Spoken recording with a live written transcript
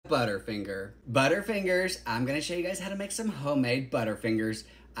Butterfinger. Butterfingers, I'm gonna show you guys how to make some homemade Butterfingers.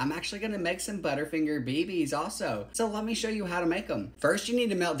 I'm actually gonna make some Butterfinger BBs also. So let me show you how to make them. First, you need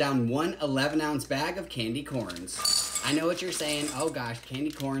to melt down one 11-ounce bag of candy corns. I know what you're saying, oh gosh, candy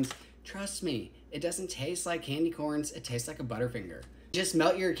corns. Trust me, it doesn't taste like candy corns, it tastes like a Butterfinger. Just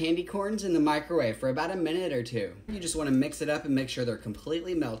melt your candy corns in the microwave for about a minute or two. You just wanna mix it up and make sure they're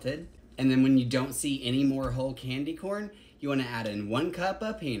completely melted. And then when you don't see any more whole candy corn, you wanna add in 1 cup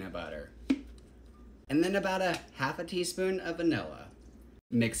of peanut butter. And then about a half a teaspoon of vanilla.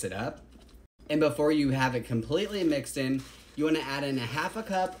 Mix it up. And before you have it completely mixed in, you wanna add in a half a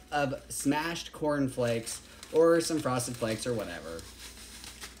cup of smashed corn flakes or some frosted flakes or whatever.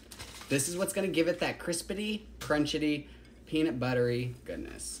 This is what's gonna give it that crispity, crunchity, peanut buttery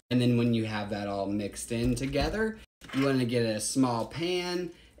goodness. And then when you have that all mixed in together, you wanna get a small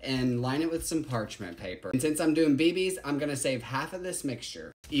pan and line it with some parchment paper. And since I'm doing BBs, I'm gonna save half of this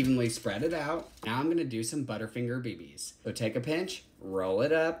mixture. Evenly spread it out. Now I'm gonna do some Butterfinger BBs. So take a pinch, roll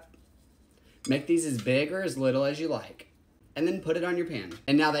it up, make these as big or as little as you like, and then put it on your pan.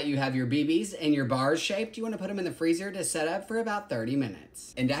 And now that you have your BBs and your bars shaped, you wanna put them in the freezer to set up for about 30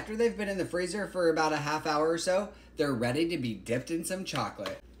 minutes. And after they've been in the freezer for about a half hour or so, they're ready to be dipped in some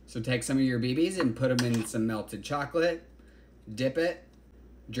chocolate. So take some of your BBs and put them in some melted chocolate, dip it,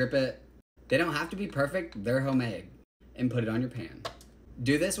 drip it. They don't have to be perfect, they're homemade. And put it on your pan.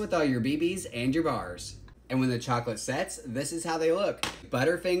 Do this with all your BBs and your bars. And when the chocolate sets, this is how they look.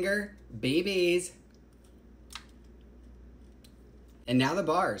 Butterfinger BBs. And now the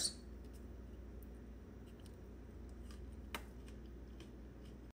bars.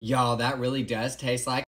 Y'all, that really does taste like